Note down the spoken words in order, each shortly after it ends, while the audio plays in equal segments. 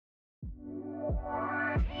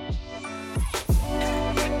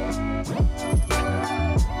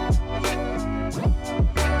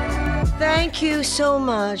Thank you so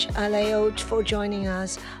much, Alayo, for joining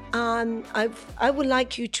us. I would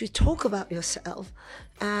like you to talk about yourself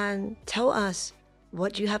and tell us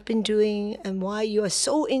what you have been doing and why you are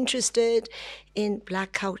so interested in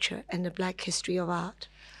Black culture and the Black history of art.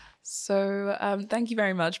 So thank you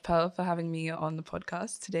very much, Pearl, for having me on the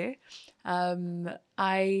podcast today.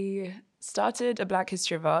 I started a Black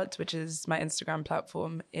History of Art, which is my Instagram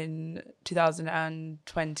platform, in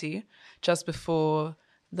 2020, just before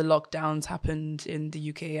the lockdowns happened in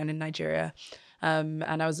the UK and in Nigeria. And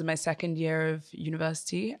I was in my second year of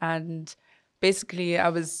university. And basically,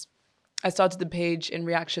 I started the page in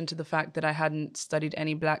reaction to the fact that I hadn't studied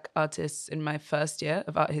any Black artists in my first year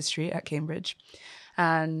of art history at Cambridge.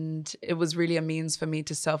 And it was really a means for me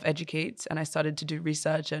to self-educate. And I started to do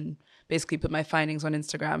research and basically put my findings on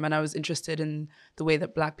Instagram. And I was interested in the way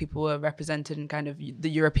that Black people were represented in kind of the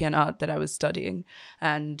European art that I was studying,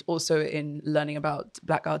 and also in learning about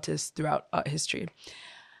Black artists throughout art history.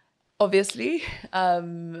 Obviously,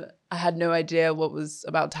 I had no idea what was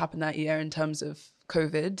about to happen that year in terms of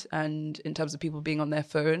COVID and in terms of people being on their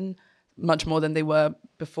phone much more than they were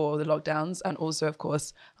before the lockdowns. And also, of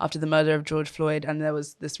course, after the murder of George Floyd, and there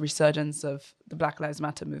was this resurgence of the Black Lives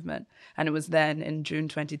Matter movement. And it was then in June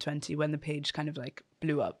 2020 when the page kind of like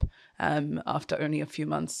blew up after only a few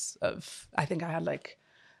months of, I think I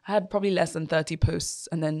had probably less than 30 posts.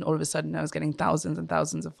 And then all of a sudden I was getting thousands and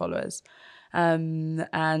thousands of followers.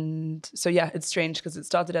 And so, yeah, it's strange because it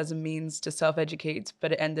started as a means to self-educate,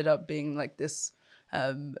 but it ended up being like this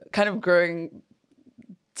kind of growing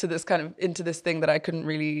to this kind of into this thing that I couldn't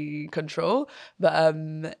really control. But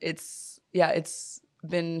it's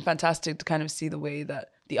been fantastic to kind of see the way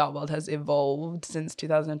that the art world has evolved since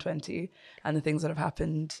 2020 and the things that have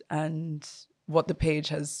happened and what the page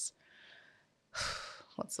has,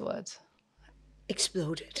 what's the word?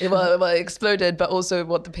 Exploded. Well, it exploded, but also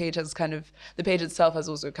what the page itself has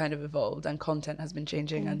also kind of evolved, and content has been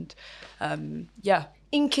changing. And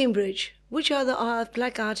In Cambridge, which are the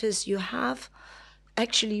Black artists you have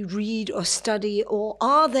actually read or study, or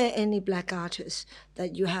are there any Black artists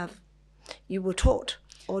that you were taught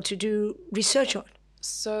or to do research on?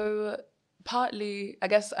 So partly, I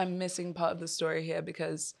guess I'm missing part of the story here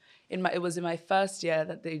because it was in my first year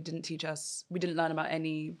that they didn't teach us, we didn't learn about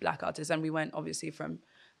any Black artists. And we went obviously from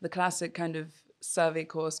the classic kind of survey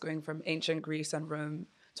course going from ancient Greece and Rome,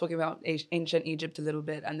 talking about ancient Egypt a little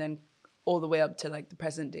bit, and then all the way up to like the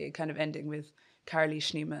present day, kind of ending with Carolee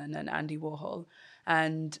Schneemann and Andy Warhol.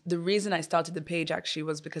 And the reason I started the page actually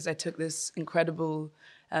was because I took this incredible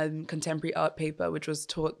contemporary art paper, which was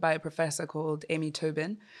taught by a professor called Amy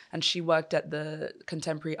Tobin. And she worked at the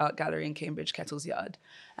Contemporary Art Gallery in Cambridge, Kettle's Yard.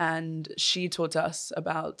 And she taught us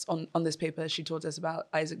about, on this paper, she taught us about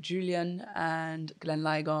Isaac Julian and Glenn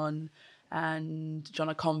Ligon and John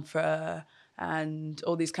Akomfrah and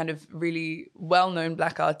all these kind of really well-known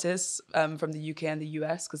Black artists from the UK and the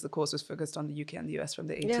US, because the course was focused on the UK and the US from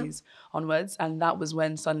the 80s onwards. And that was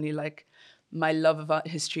when suddenly like my love of art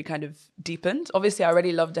history kind of deepened. Obviously, I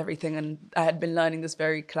already loved everything, and I had been learning this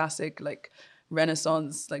very classic like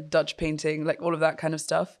Renaissance, like Dutch painting, like all of that kind of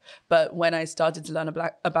stuff. But when I started to learn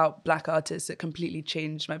about Black artists, it completely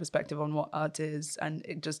changed my perspective on what art is, and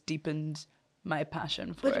it just deepened my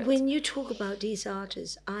passion for it. But when you talk about these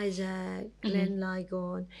artists, Isaac, Glenn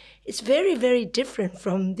Ligon, it's very, very different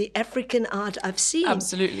from the African art I've seen.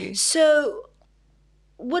 Absolutely. So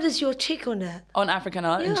what is your take on that? On African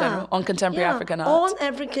art in general? On contemporary African art? On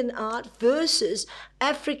African art versus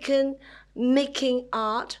African making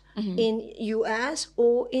art in US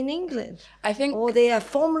or in England. I think... Or they are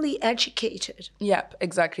formally educated. Yep,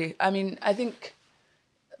 exactly. I mean, I think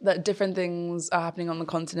that different things are happening on the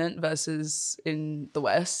continent versus in the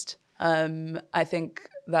West. I think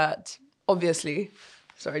that obviously,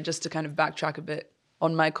 sorry, just to kind of backtrack a bit,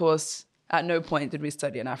 on my course, at no point did we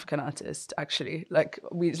study an African artist, actually. Like,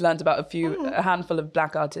 we learned about a handful of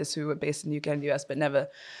Black artists who were based in the UK and the US, but never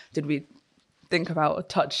did we think about or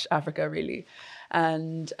touch Africa, really.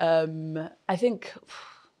 And I think,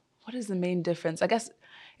 what is the main difference? I guess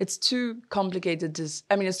it's too complicated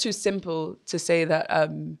it's too simple to say that,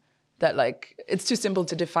 it's too simple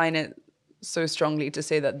to define it so strongly to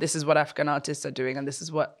say that this is what African artists are doing and this is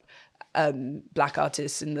what Black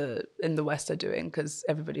artists in the West are doing, because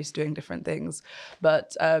everybody's doing different things.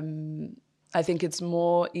 But I think it's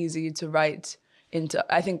more easy to write into,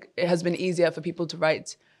 I think it has been easier for people to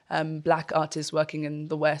write Black artists working in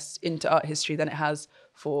the West into art history than it has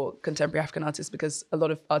for contemporary African artists, because a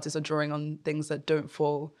lot of artists are drawing on things that don't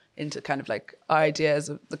fall into kind of like our ideas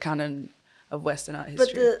of the canon of Western art But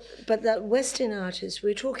history. but that Western artists,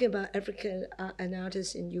 we're talking about African and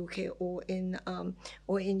artists in UK or in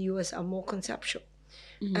US are more conceptual.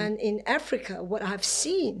 And in Africa, what I've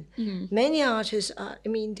seen, many artists are, I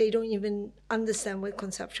mean, they don't even understand what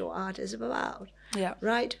conceptual art is about. Yeah.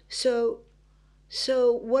 Right? So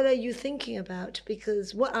what are you thinking about?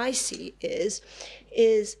 Because what I see is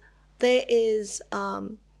there is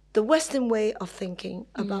the Western way of thinking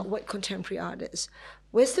about what contemporary art is.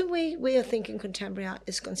 Western way of thinking contemporary art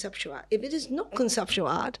is conceptual art. If it is not conceptual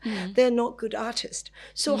art, they're not good artists.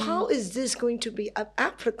 So how is this going to be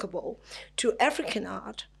applicable to African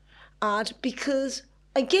art? Because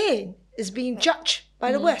again, it's being judged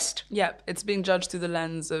by the West. Yeah, it's being judged through the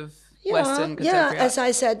lens of Western contemporary art. As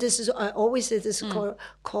I said, this is I always say this is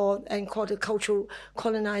called a cultural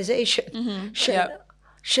colonization.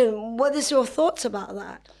 What is your thoughts about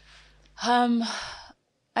that?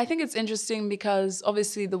 I think it's interesting because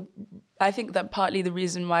obviously I think that partly the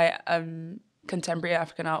reason why contemporary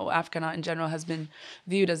African art or African art in general has been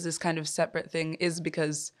viewed as this kind of separate thing is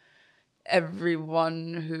because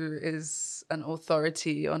everyone who is an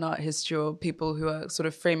authority on art history or people who are sort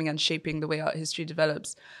of framing and shaping the way art history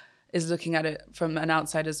develops is looking at it from an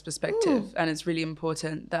outsider's perspective. And it's really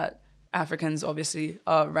important that Africans obviously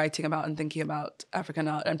are writing about and thinking about African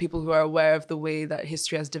art, and people who are aware of the way that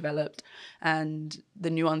history has developed and the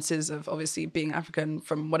nuances of obviously being African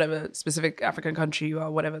from whatever specific African country you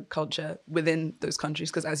are, whatever culture within those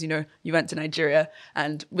countries. Because as you know, you went to Nigeria,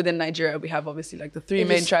 and within Nigeria we have obviously like the three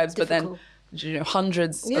main tribes, difficult. But then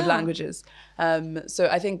hundreds of languages. So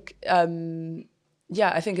I think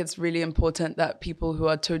I think it's really important that people who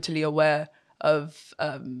are totally aware of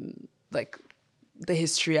like the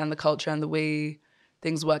history and the culture and the way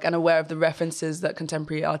things work, and aware of the references that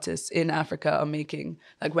contemporary artists in Africa are making.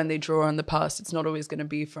 Like when they draw on the past, it's not always going to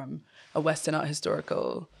be from a Western art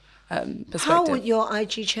historical perspective. How would your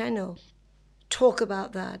IG channel talk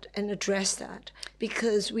about that and address that?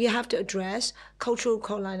 Because we have to address cultural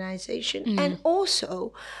colonization. And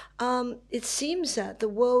also, it seems that the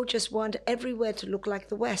world just wants everywhere to look like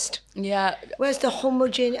the West. Yeah. Whereas this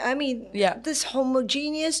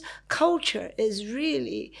homogeneous culture is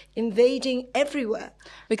really invading everywhere.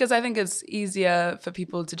 Because I think it's easier for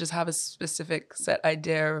people to just have a specific set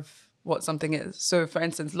idea of what something is. So for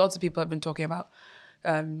instance, lots of people have been talking about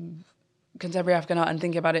contemporary African art and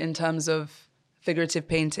thinking about it in terms of figurative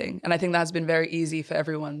painting. And I think that's been very easy for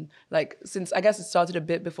everyone. Like since, I guess it started a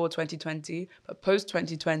bit before 2020, but post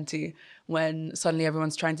 2020, when suddenly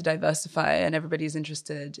everyone's trying to diversify and everybody's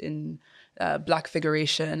interested in Black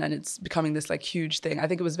figuration and it's becoming this like huge thing. I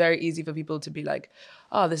think it was very easy for people to be like,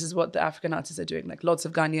 oh, this is what the African artists are doing. Like lots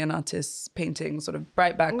of Ghanaian artists painting sort of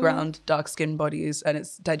bright background, dark skinned bodies, and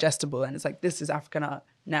it's digestible. And it's like, this is African art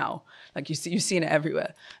now. Like you've seen it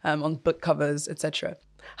everywhere, on book covers, etc.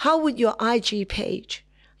 How would your IG page,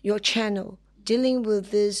 your channel, dealing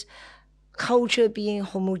with this culture being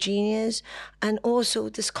homogeneous and also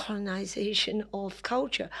this colonization of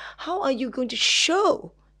culture, how are you going to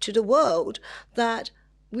show to the world that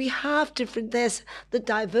we have the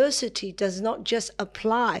diversity does not just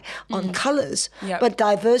apply on colors, but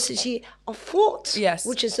diversity of thoughts,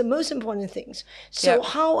 which is the most important things. So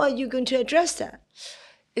how are you going to address that?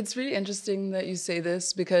 It's really interesting that you say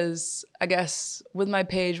this, because I guess with my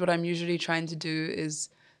page, what I'm usually trying to do is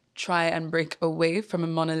try and break away from a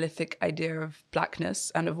monolithic idea of Blackness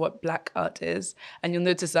and of what Black art is. And you'll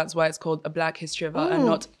notice that's why it's called a Black history of art and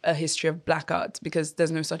not a history of Black art, because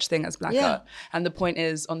there's no such thing as Black art. And the point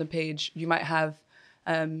is, on the page, you might have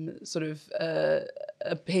sort of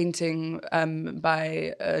a painting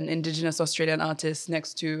by an indigenous Australian artist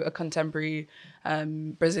next to a contemporary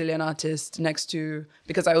Brazilian artist next to,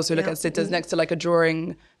 because I also look at sitters, next to like a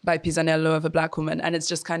drawing by Pisanello of a Black woman. And it's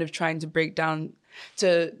just kind of trying to break down,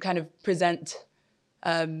 to kind of present,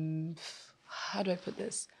 how do I put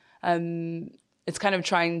this? It's kind of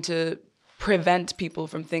trying to prevent people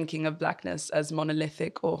from thinking of Blackness as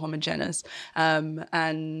monolithic or homogeneous,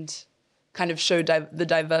 and kind of show the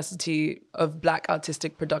diversity of Black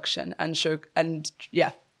artistic production and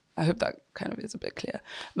I hope that kind of is a bit clear.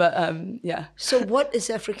 But So what is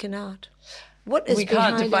African art? What is we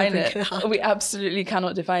can't define African it. art? We absolutely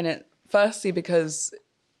cannot define it. Firstly, because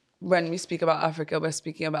when we speak about Africa, we're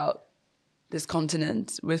speaking about this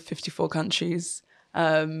continent with 54 countries,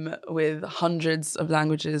 with hundreds of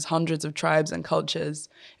languages, hundreds of tribes and cultures.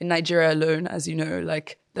 In Nigeria alone, as you know,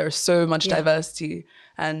 like there is so much diversity,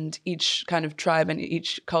 and each kind of tribe and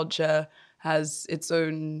each culture has its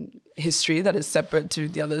own history that is separate to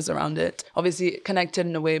the others around it. Obviously connected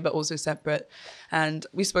in a way, but also separate. And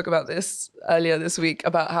we spoke about this earlier this week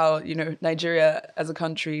about how, you know, Nigeria as a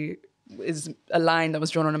country is a line that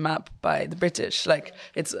was drawn on a map by the British. Like,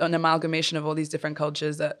 it's an amalgamation of all these different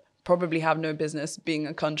cultures that probably have no business being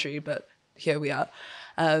a country, but here we are.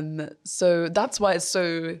 So that's why it's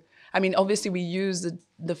so, I mean, obviously we use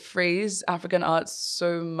the phrase African arts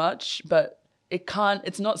so much, but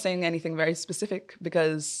it's not saying anything very specific,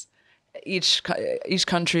 because each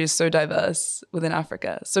country is so diverse within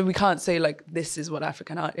Africa. So we can't say like, this is what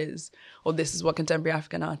African art is, or this is what contemporary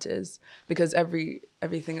African art is, because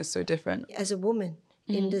everything is so different. As a woman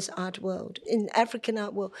in this art world, in African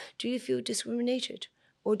art world, do you feel discriminated,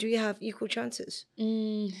 or do you have equal chances?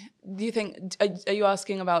 Do you think, are you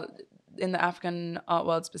asking about in the African art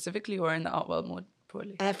world specifically, or in the art world more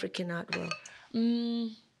broadly? African art world.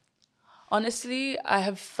 Honestly, I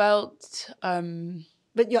have felt...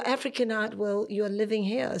 But your African art world, you're living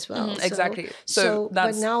here as well. Exactly. So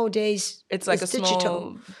but nowadays, it's like a digital.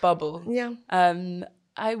 Small bubble. Yeah.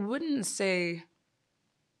 I wouldn't say...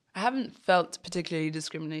 I haven't felt particularly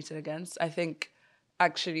discriminated against. I think,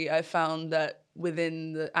 actually, I found that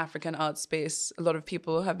within the African art space, a lot of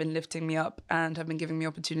people have been lifting me up and have been giving me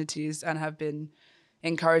opportunities and have been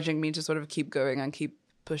encouraging me to sort of keep going and keep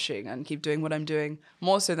pushing and keep doing what I'm doing,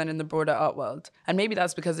 more so than in the broader art world. And maybe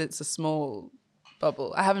that's because it's a small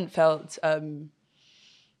bubble. I haven't felt...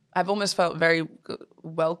 I've almost felt very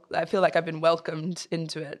I feel like I've been welcomed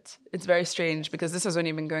into it. It's very strange, because this has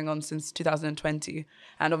only been going on since 2020.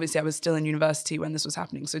 And obviously I was still in university when this was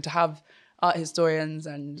happening. So to have art historians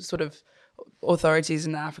and sort of authorities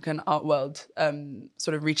in the African art world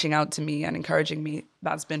sort of reaching out to me and encouraging me,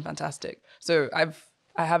 that's been fantastic. So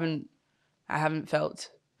I haven't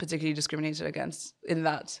felt particularly discriminated against in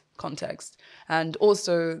that context. And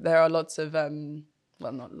also there are lots of...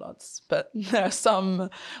 well, not lots, but there are some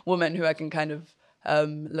women who I can kind of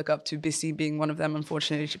look up to, Bissy being one of them.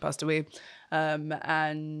 Unfortunately, she passed away.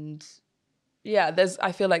 And yeah,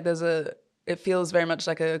 I feel like it feels very much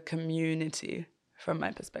like a community from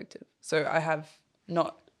my perspective. So I have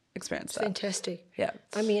not experienced that. Fantastic. Yeah.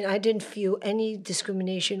 I mean, I didn't feel any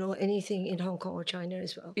discrimination or anything in Hong Kong or China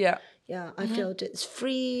as well. Yeah. Yeah, I felt it's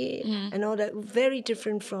free and all that. Very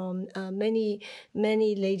different from many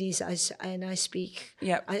ladies I speak.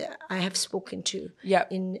 Yeah. I have spoken to. Yeah.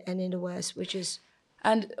 In the West, which is.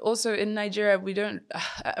 And also in Nigeria, we don't...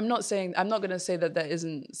 I'm not going to say that there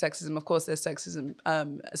isn't sexism. Of course, there's sexism,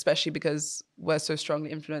 especially because we're so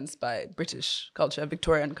strongly influenced by British culture,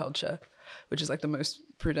 Victorian culture, which is like the most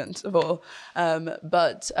prudent of all.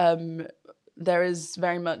 But there is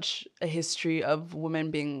very much a history of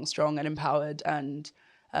women being strong and empowered. And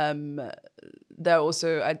there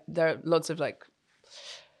are lots of like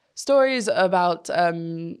stories about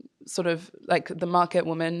sort of like the market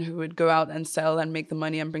woman who would go out and sell and make the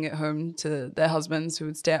money and bring it home to their husbands, who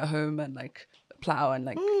would stay at home and like plow and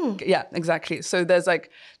like yeah, exactly. So there's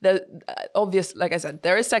like obvious, like I said,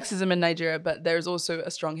 there is sexism in Nigeria, but there's also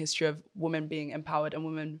a strong history of women being empowered and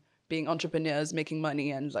women being entrepreneurs, making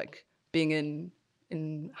money and like being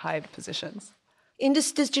in high positions. In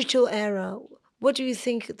this digital era, what do you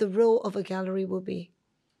think the role of a gallery will be?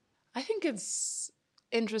 I think it's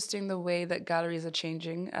interesting the way that galleries are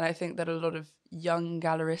changing, and I think that a lot of young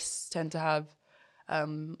gallerists tend to have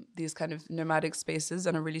these kind of nomadic spaces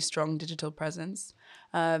and a really strong digital presence.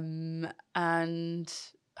 And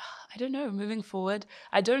I don't know, moving forward,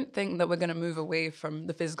 I don't think that we're going to move away from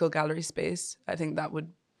the physical gallery space. I think that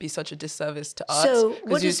would be such a disservice to art,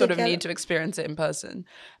 because you sort of need to experience it in person.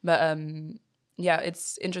 But yeah,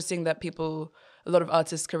 it's interesting that a lot of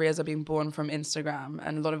artists' careers are being born from Instagram,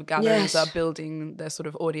 and a lot of galleries are building their sort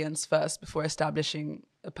of audience first before establishing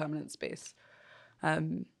a permanent space.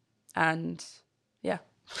 And yeah.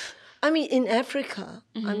 I mean, in Africa,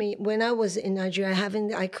 I mean, when I was in Nigeria,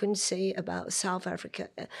 I couldn't say about South Africa,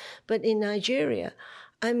 but in Nigeria,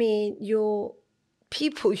 I mean, your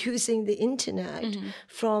people using the internet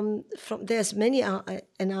from there's many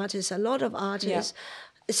artists, a lot of artists,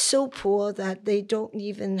 is so poor that they don't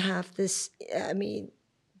even have this, I mean,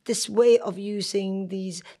 this way of using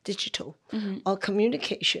these digital or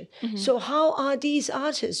communication. So how are these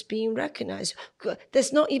artists being recognized?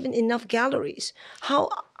 There's not even enough galleries.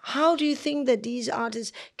 How do you think that these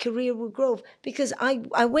artists' career will grow? Because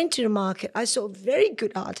I went to the market, I saw very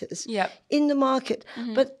good artists in the market,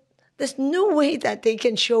 but there's no way that they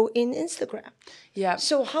can show in Instagram. Yeah.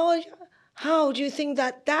 So how do you think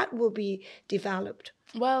that will be developed?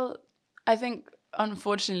 Well, I think,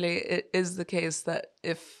 unfortunately, it is the case that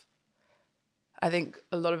if I think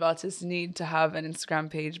a lot of artists need to have an Instagram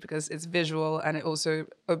page because it's visual and it also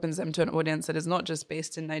opens them to an audience that is not just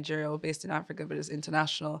based in Nigeria or based in Africa, but is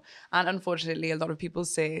international. And unfortunately, a lot of people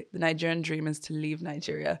say the Nigerian dream is to leave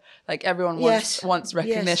Nigeria. Like everyone wants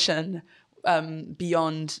recognition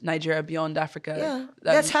beyond Nigeria, beyond Africa. Yeah,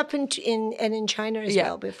 that's happened in China as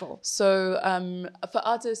well before. So for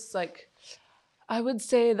artists, like I would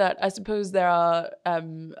say that I suppose there are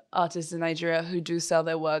artists in Nigeria who do sell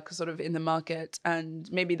their work sort of in the market,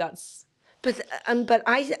 and maybe that's. But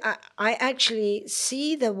I actually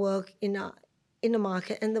see the work in the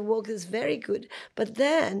market, and the work is very good. But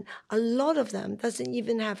then a lot of them doesn't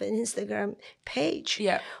even have an Instagram page,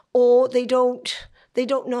 or they don't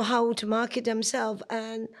know how to market themselves.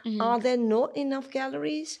 And are there not enough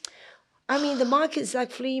galleries? I mean, the market is like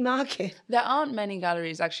flea market. There aren't many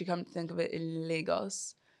galleries, actually, come to think of it, in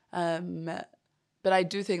Lagos. But I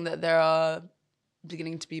do think that there are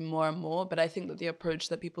beginning to be more and more. But I think that the approach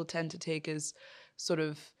that people tend to take is sort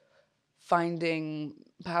of finding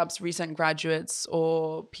perhaps recent graduates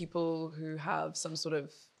or people who have some sort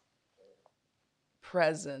of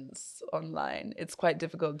presence online. It's quite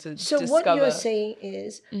difficult to discover. So what you're saying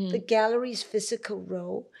is the gallery's physical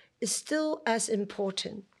role is still as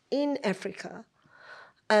important in Africa,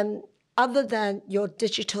 other than your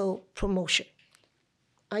digital promotion.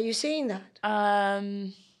 Are you saying that?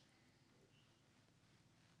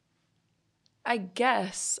 I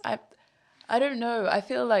guess. I don't know. I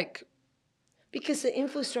feel like... Because the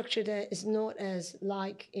infrastructure there is not as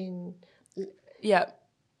like in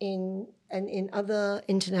other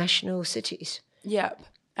international cities. Yeah.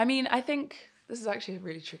 I mean, I think this is actually a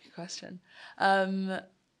really tricky question.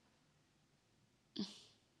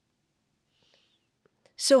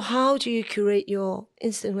 So how do you curate your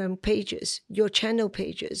Instagram pages, your channel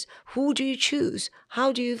pages? Who do you choose?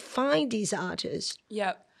 How do you find these artists?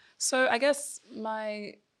 Yeah. So I guess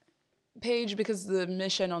my page, because the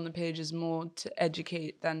mission on the page is more to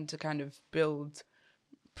educate than to kind of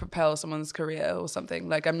propel someone's career or something.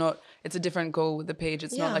 Like it's a different goal with the page.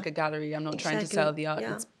 It's not like a gallery. I'm not trying to sell the art.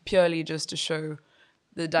 Yeah. It's purely just to show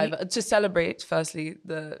to celebrate, firstly,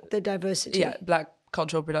 the diversity. Yeah, Black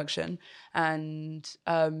cultural production. And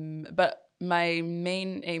but my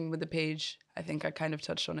main aim with the page, I think I kind of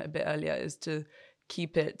touched on it a bit earlier, is to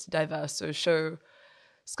keep it diverse. So show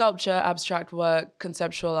sculpture, abstract work,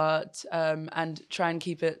 conceptual art, and try and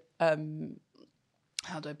keep it, how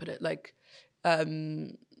do I put it, like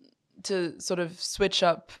to sort of switch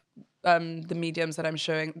up the mediums that I'm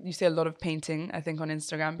showing. You see a lot of painting, I think, on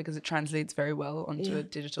Instagram because it translates very well onto a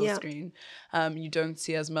digital screen. You don't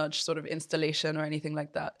see as much sort of installation or anything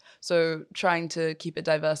like that. So trying to keep it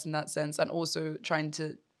diverse in that sense, and also trying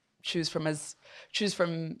to choose from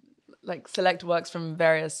like select works from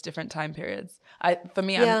various different time periods.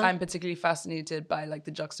 I'm particularly fascinated by like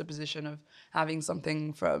the juxtaposition of having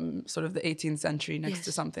something from sort of the 18th century next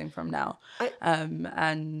to something from now.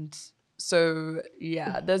 And so,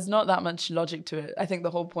 there's not that much logic to it. I think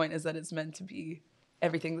the whole point is that it's meant to be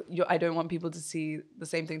everything. I don't want people to see the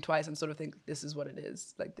same thing twice and sort of think this is what it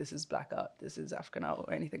is. Like, this is Black art, this is African art,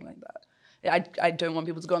 or anything like that. I don't want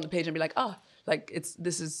people to go on the page and be like,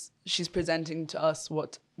 she's presenting to us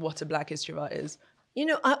what a Black history of art is. You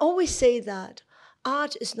know, I always say that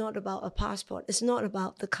art is not about a passport. It's not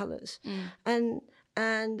about the colors.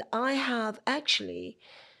 And I have actually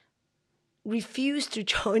refused to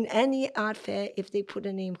join any art fair if they put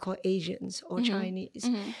a name called Asians or Chinese.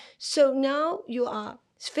 So now you are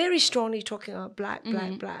very strongly talking about black.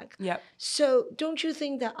 Yeah. So don't you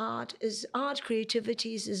think that art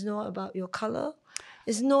creativity is not about your color?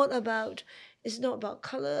 It's not about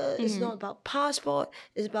color. It's not about passport.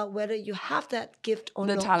 It's about whether you have that gift or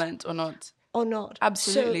not. The talent or not. Or not.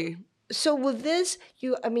 Absolutely. So with this,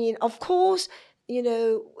 of course,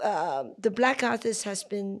 the Black artist has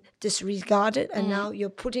been disregarded, and now you're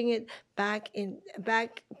putting it back in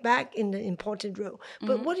the important role.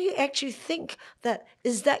 But what do you actually think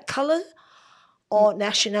is that color or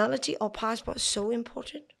nationality or passport so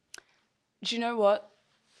important? Do you know what?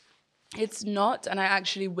 It's not, and I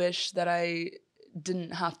actually wish that I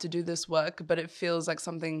didn't have to do this work, but it feels like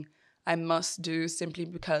something I must do simply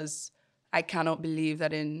because I cannot believe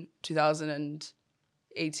that in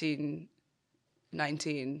 2018,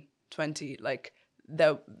 19, 20, like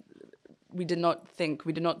we did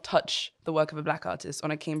not touch the work of a Black artist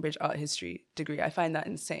on a Cambridge art history degree. I find that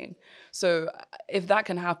insane. So if that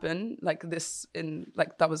can happen, like this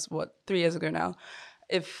that was 3 years ago now,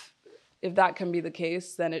 if that can be the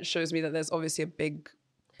case, then it shows me that there's obviously a big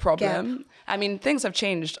problem. Gap. I mean, things have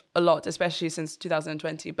changed a lot, especially since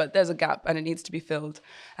 2020, but there's a gap and it needs to be filled.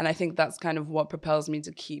 And I think that's kind of what propels me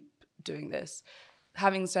to keep doing this.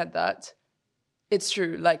 Having said that, it's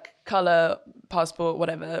true, like color, passport,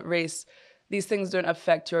 whatever, race, these things don't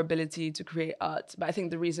affect your ability to create art. But I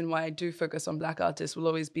think the reason why I do focus on Black artists will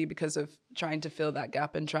always be because of trying to fill that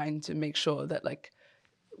gap and trying to make sure that like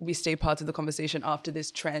we stay part of the conversation after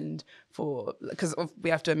this trend because we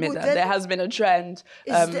have to admit that there has been a trend.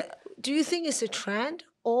 Do you think it's a trend,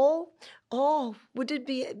 or would it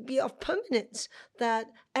be of permanence that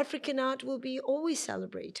African art will be always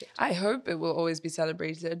celebrated? I hope it will always be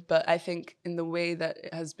celebrated, but I think in the way that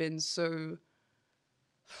it has been so,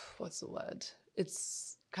 what's the word?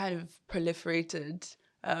 It's kind of proliferated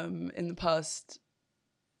in the past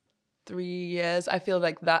 3 years. I feel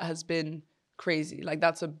like that has been crazy. Like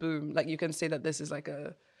that's a boom. Like you can say that this is like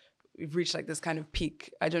we've reached like this kind of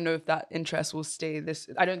peak. I don't know if that interest will stay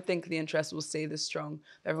I don't think the interest will stay this strong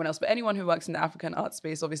for everyone else. But anyone who works in the African art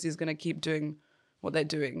space obviously is going to keep doing what they're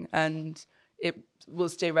doing, and it will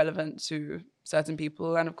stay relevant to certain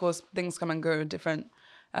people. And of course, things come and go.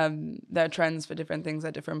 There are trends for different things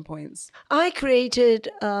at different points. I created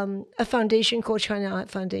a foundation called China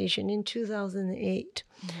Art Foundation in 2008.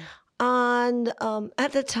 Mm-hmm. And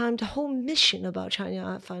at the time, the whole mission about China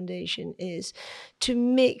Art Foundation is to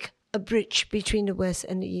make a bridge between the West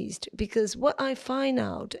and the East. Because what I find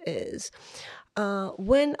out is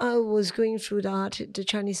when I was going through the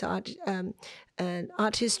Chinese art and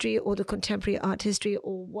art history, or the contemporary art history,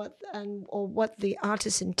 or what the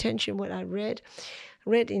artist's intention, what I read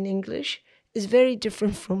in English, is very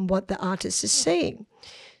different from what the artist is saying.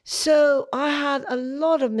 So I had a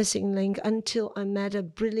lot of missing link until I met a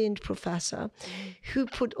brilliant professor who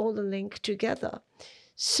put all the link together.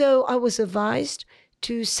 So I was advised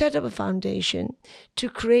to set up a foundation to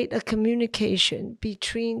create a communication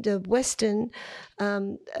between the Western,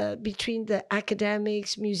 between the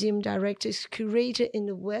academics, museum directors, curator in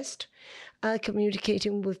the West,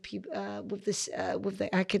 communicating with people, with the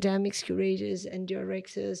academics, curators, and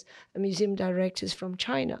directors, and museum directors from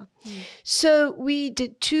China. So we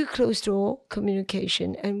did 2 closed-door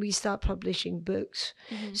communication, and we start publishing books.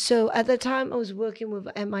 So at the time, I was working with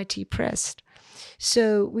MIT Press.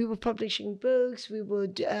 So we were publishing books, we were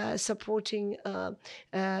supporting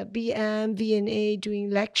BM, V&A, doing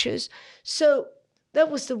lectures. So that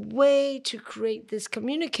was the way to create this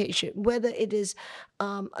communication, whether it is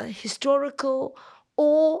historical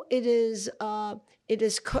or it is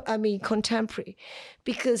contemporary,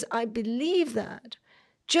 because I believe that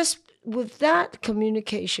just with that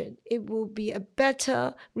communication, it will be a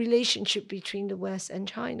better relationship between the West and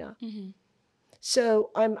China. So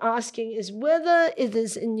I'm asking is whether it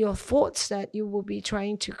is in your thoughts that you will be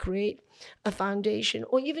trying to create a foundation,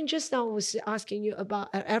 or even just now I was asking you about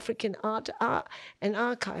an African art and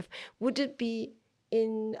archive. Would it be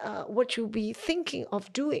in what you'll be thinking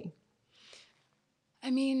of doing? I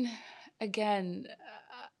mean, again,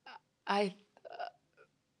 I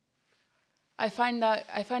find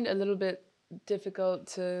it a little bit difficult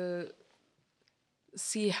to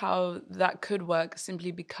see how that could work,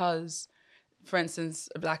 simply because, for instance,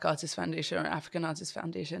 a Black Artist Foundation or an African Artist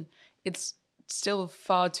Foundation, it's still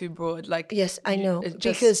far too broad. Like, yes, I know,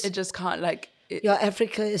 because it just can't, like, your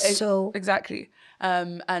Africa is so exactly.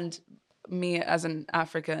 And me as an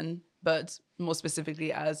African, but more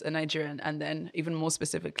specifically as a Nigerian, and then even more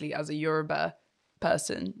specifically as a Yoruba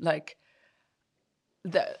person, like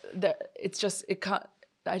it's just, it can't.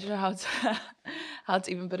 I don't know how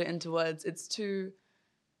to even put it into words.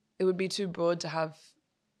 It would be too broad to have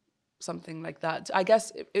something like that. I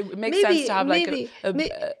guess it makes sense to have maybe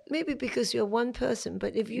because you're one person,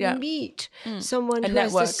 but if you meet someone who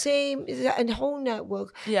network. has the same and whole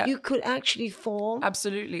network, you could actually form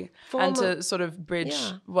to sort of bridge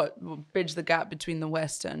bridge the gap between the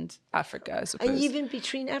West and Africa, I suppose, and even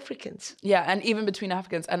between Africans. And even between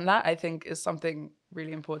Africans, and that I think is something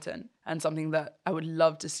really important and something that I would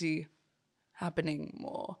love to see happening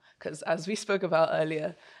more, because as we spoke about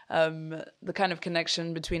earlier, the kind of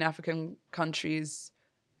connection between African countries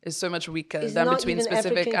is so much weaker than between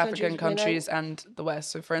specific African countries and the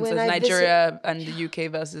West. So for instance, Nigeria and the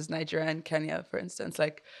UK versus Nigeria and Kenya, for instance,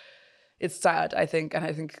 like, it's sad, I think, and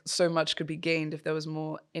I think so much could be gained if there was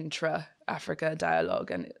more intra-Africa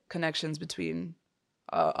dialogue and connections between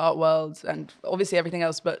art worlds and obviously everything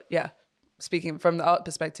else. But yeah, speaking from the art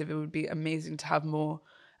perspective, it would be amazing to have more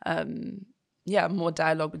more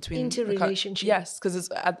dialogue between interrelationship. Yes, because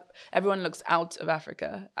everyone looks out of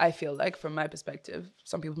Africa, I feel like, from my perspective.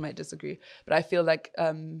 Some people might disagree, but I feel like,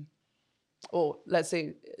 or let's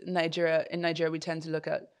say in Nigeria, we tend to look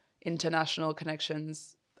at international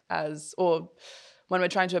connections as, or when we're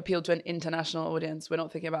trying to appeal to an international audience, we're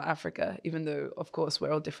not thinking about Africa, even though, of course, we're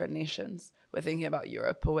all different nations. We're thinking about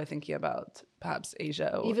Europe, or we're thinking about perhaps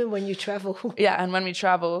Asia. Or, even when you travel. yeah, and when we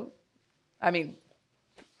travel, I mean,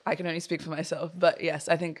 I can only speak for myself, but yes,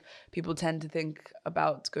 I think people tend to think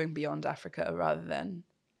about going beyond Africa rather than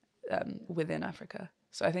within Africa.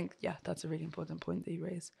 So I think, yeah, that's a really important point that you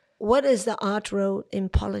raise. What is the art role in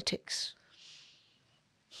politics?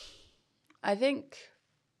 I think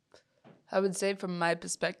I would say from my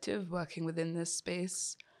perspective, working within this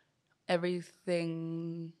space,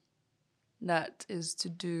 everything that is to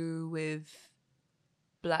do with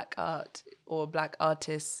Black art or Black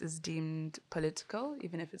artists is deemed political,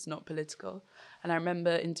 even if it's not political. And I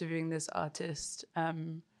remember interviewing this artist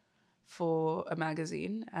for a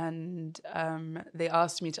magazine, and they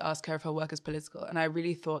asked me to ask her if her work is political. And I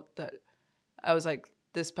really thought that, I was like,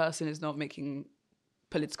 this person is not making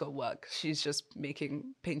political work. She's just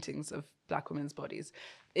making paintings of Black women's bodies.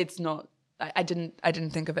 It's not, I didn't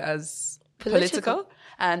think of it as political.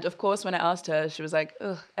 And of course, when I asked her, she was like,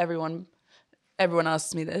 ugh, everyone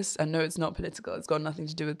asks me this, and no, it's not political. It's got nothing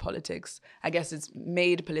to do with politics. I guess it's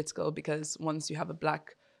made political because once you have a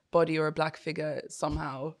Black body or a Black figure,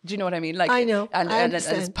 somehow, do you know what I mean? Like, I know, and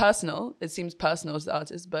understand. it's personal. It seems personal to the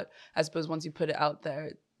artist, but I suppose once you put it out there,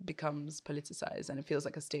 it becomes politicized, and it feels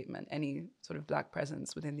like a statement. Any sort of Black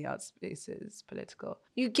presence within the art space is political.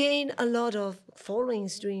 You gained a lot of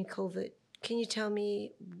followings during COVID. Can you tell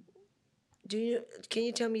me? Can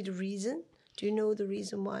you tell me the reason? Do you know the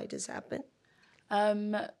reason why this happened?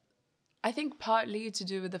 I think partly to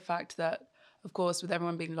do with the fact that, of course, with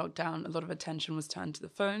everyone being locked down, a lot of attention was turned to the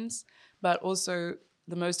phones. But also,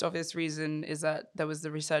 the most obvious reason is that there was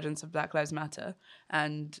the resurgence of Black Lives Matter.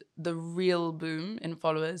 And the real boom in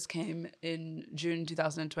followers came in June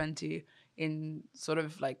 2020, in sort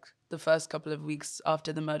of like the first couple of weeks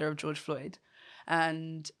after the murder of George Floyd.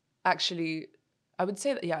 And actually, I would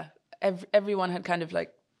say that, yeah, everyone had kind of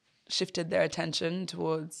like shifted their attention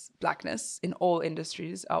towards Blackness in all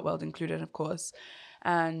industries, art world included, of course.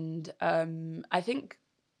 And I think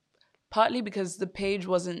partly because the page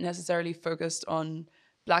wasn't necessarily focused on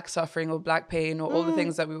Black suffering or Black pain or all the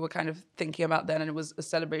things that we were kind of thinking about then, and it was a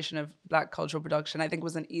celebration of Black cultural production, I think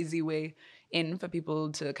was an easy way in for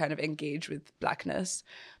people to kind of engage with Blackness.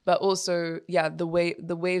 But also, yeah, the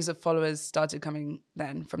waves of followers started coming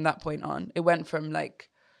then from that point on. It went from like,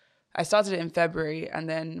 I started it in February, and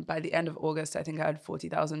then by the end of August, I think I had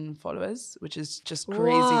 40,000 followers, which is just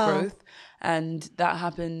crazy growth. And that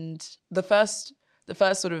happened, the first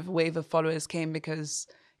sort of wave of followers came because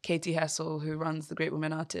Katie Hessel, who runs the Great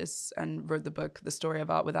Women Artists and wrote the book, The Story of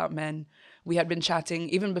Art Without Men, we had been chatting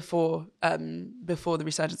even before the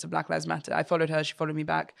resurgence of Black Lives Matter. I followed her, she followed me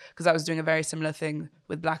back, because I was doing a very similar thing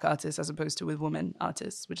with Black artists as opposed to with women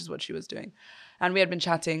artists, which is what she was doing. And we had been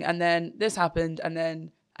chatting, and then this happened, and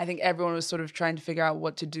then I think everyone was sort of trying to figure out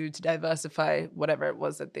what to do to diversify whatever it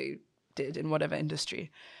was that they did in whatever industry.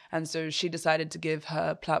 And so she decided to give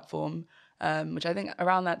her platform, which I think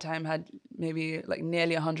around that time had maybe like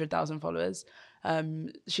nearly 100,000 followers.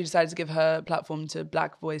 She decided to give her platform to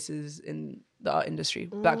Black voices in the art industry,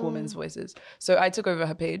 Black women's voices. So I took over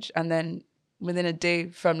her page, and then within a day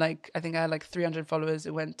from like, I think I had like 300 followers,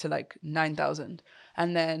 it went to like 9,000.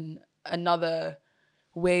 And then another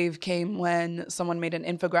wave came when someone made an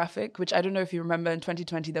infographic, which I don't know if you remember, in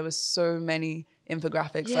 2020 there was so many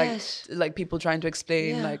infographics, Yes. like people trying to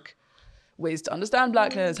explain like ways to understand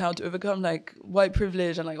Blackness, how to overcome like white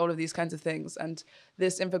privilege and like all of these kinds of things. And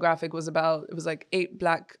this infographic was about, it was like 8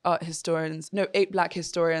 Black historians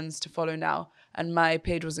to follow now, and my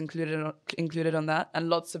page was included on that, and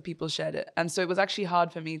lots of people shared it. And so it was actually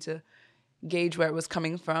hard for me to gauge where it was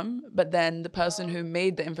coming from, but then the person who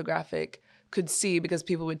made the infographic could see, because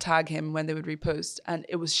people would tag him when they would repost, and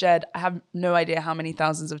it was shared, I have no idea how many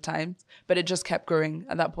thousands of times, but it just kept growing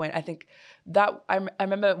at that point. I think that I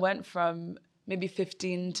remember it went from maybe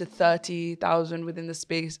 15 to 30,000 within the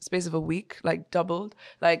space of a week, like doubled,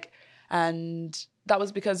 like, and that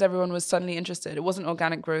was because everyone was suddenly interested. It wasn't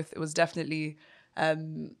organic growth, it was definitely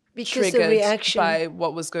Because the triggered reaction by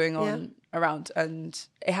what was going on around, and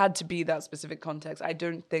it had to be that specific context. I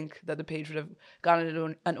don't think that the page would have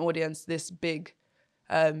garnered an audience this big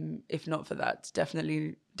if not for that.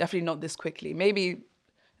 Definitely not this quickly. Maybe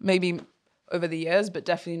over the years, but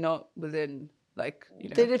definitely not within, like, you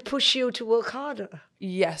know. Did it push you to work harder?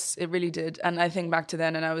 Yes, it really did. And I think back to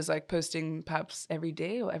then, and I was like posting perhaps every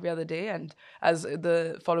day or every other day, and as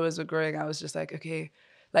the followers were growing, I was just like, okay,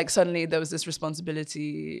 like suddenly there was this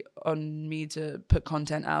responsibility on me to put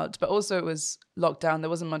content out. But also it was lockdown, there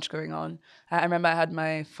wasn't much going on. I remember I had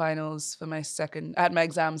my finals for I had my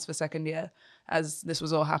exams for second year, as this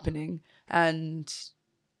was all happening. And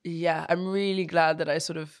yeah, I'm really glad that I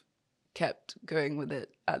sort of kept going with it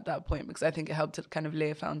at that point, because I think it helped to kind of lay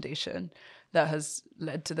a foundation that has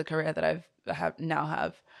led to the career that I now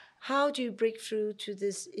have. How do you break through to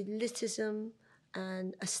this elitism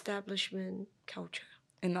and establishment culture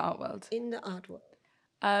In the art world? in the art world?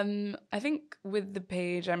 I think with the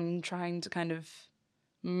page, I'm trying to kind of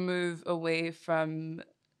move away from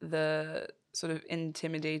the sort of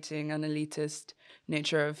intimidating and elitist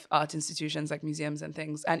nature of art institutions like museums and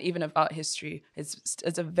things, and even of art history.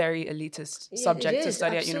 It's a very elitist subject to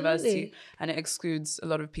study at university, and it excludes a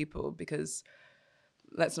lot of people because,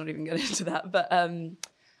 let's not even get into that.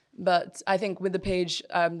 But I think with the page,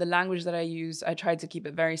 the language that I use, I tried to keep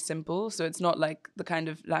it very simple. So it's not like the kind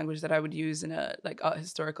of language that I would use in a like art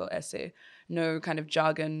historical essay. No kind of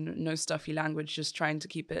jargon, no stuffy language, just trying to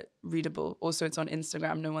keep it readable. Also, it's on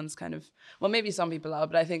Instagram. No one's kind of, well, maybe some people are,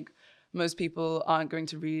 but I think most people aren't going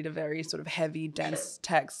to read a very sort of heavy, dense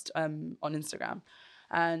text on Instagram.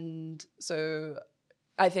 And so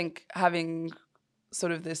I think having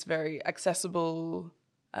sort of this very accessible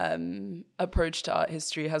approach to art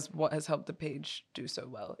history has helped the page do so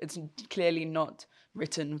well. It's clearly not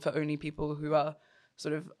written for only people who are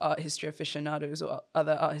sort of art history aficionados or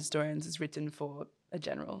other art historians. It's written for a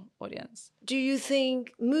general audience. Do you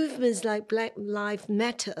think movements like Black Lives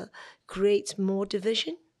Matter create more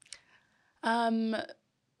division? I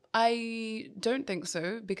don't think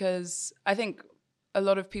so, because I think a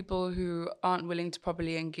lot of people who aren't willing to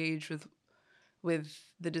properly engage with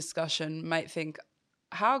the discussion might think,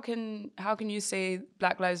 how can you say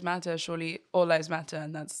Black Lives Matter? Surely all lives matter,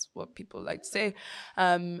 and that's what people like to say.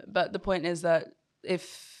 But the point is that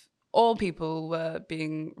if all people were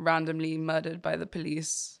being randomly murdered by the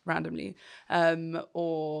police,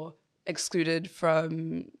 or excluded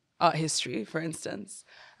from art history, for instance,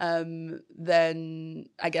 then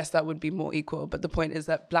I guess that would be more equal. But the point is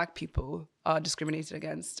that Black people are discriminated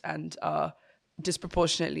against and are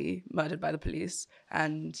disproportionately murdered by the police,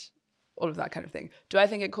 and all of that kind of thing. Do I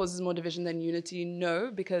think it causes more division than unity?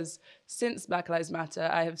 No, because since Black Lives Matter,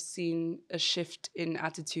 I have seen a shift in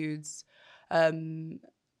attitudes.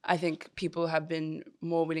 I think people have been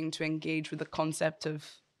more willing to engage with the concept of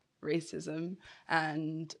racism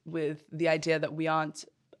and with the idea that we aren't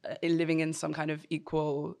living in some kind of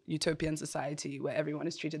equal utopian society where everyone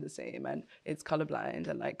is treated the same and it's colorblind,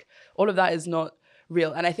 and like all of that is not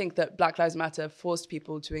real. And I think that Black Lives Matter forced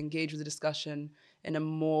people to engage with the discussion in a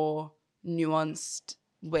more nuanced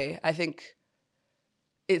way. I think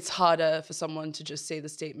it's harder for someone to just say the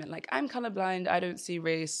statement like, I'm colorblind, I don't see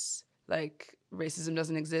race, like racism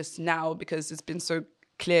doesn't exist now, because it's been so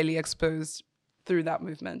clearly exposed through that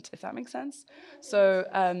movement, if that makes sense. So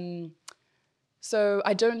I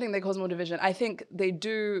don't think they cause more division. I think they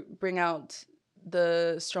do bring out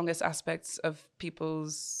the strongest aspects of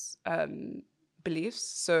people's beliefs.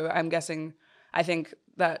 So I'm guessing, I think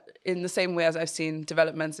that in the same way as I've seen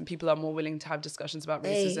developments and people are more willing to have discussions about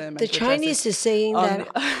racism. The Chinese is saying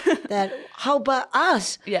that how about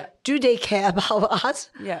us? Yeah. Do they care about us?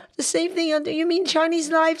 Yeah. The same thing. You mean Chinese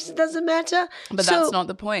lives doesn't matter? But that's not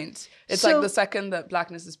the point. It's like the second that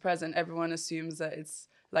Blackness is present, everyone assumes that it's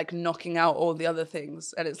like knocking out all the other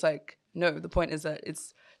things. And it's like, no, the point is that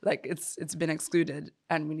it's like it's been excluded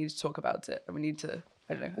and we need to talk about it and we need to,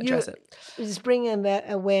 I don't know, address it. Just bring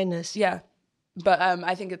awareness. Yeah. But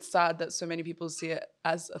I think it's sad that so many people see it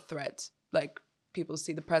as a threat. Like people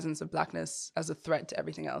see the presence of Blackness as a threat to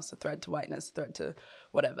everything else, a threat to whiteness, a threat to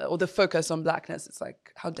whatever. Or the focus on Blackness. It's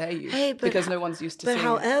like, how dare you? Because no one's used to seeing it. But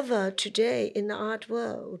however, today in the art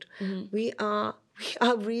world, we are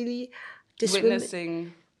really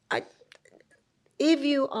witnessing. If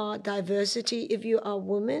you are diversity, if you are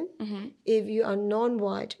woman, if you are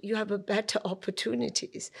non-white, you have a better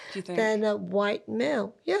opportunities than a white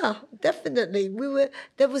male. Yeah, definitely.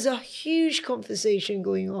 There was a huge conversation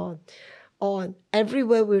going on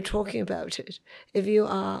everywhere we were talking about it. If you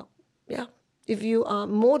are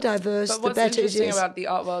more diverse, the better it is. But what's interesting about the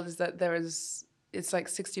art world is that it's like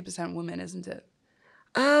 60% women, isn't it?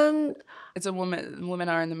 It's a woman. Women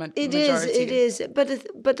are in the majority. It is.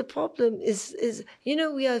 But the problem is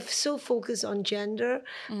we are so focused on gender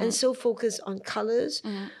and so focused on colors.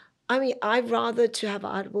 I mean, I'd rather to have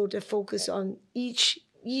an art world that focus on each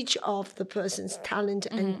of the person's talent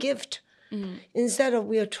and gift, instead of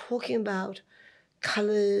we are talking about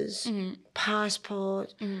colors,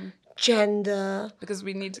 passport, gender. Because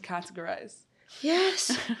we need to categorize.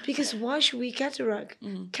 Yes, because why should we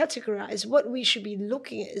categorize? What we should be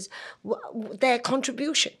looking at is their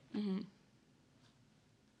contribution.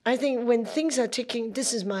 I think when things are taking,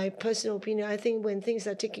 this is my personal opinion, I think when things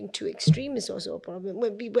are taking too extreme is also a problem.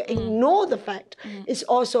 When people ignore the fact, it's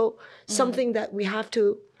also something that we have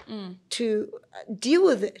to deal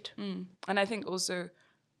with it. And I think also,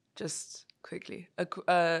 just quickly,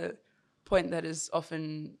 a point that is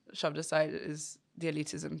often shoved aside is the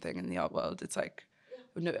elitism thing in the art world. It's like,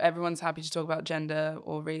 no, everyone's happy to talk about gender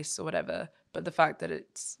or race or whatever, but the fact that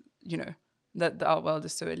it's, that the art world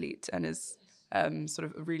is so elite and is sort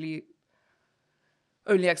of really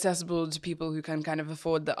only accessible to people who can kind of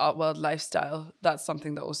afford the art world lifestyle, that's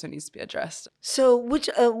something that also needs to be addressed. So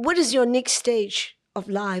what is your next stage of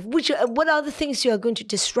life? What are the things you are going to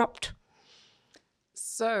disrupt?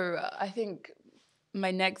 So I think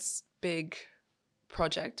my next big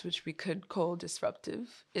project, which we could call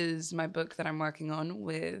disruptive, is my book that I'm working on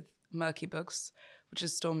with Murky Books, which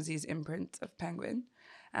is Stormzy's imprint of Penguin.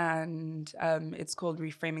 And it's called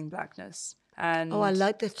Reframing Blackness. And I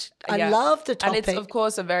like that. I love the topic. And it's, of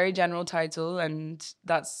course, a very general title, and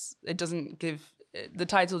the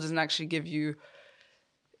title doesn't actually give you,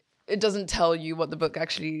 it doesn't tell you what the book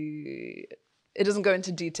actually, it doesn't go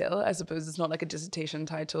into detail, I suppose. It's not like a dissertation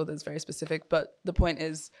title that's very specific, but the point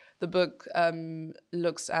is the book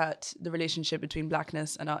looks at the relationship between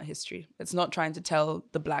Blackness and art history. It's not trying to tell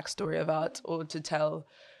the Black story of art or to tell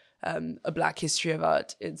a Black history of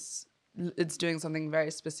art. It's doing something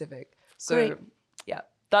very specific. So, Great. Yeah,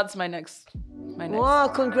 that's my next Wow,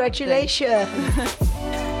 congratulations.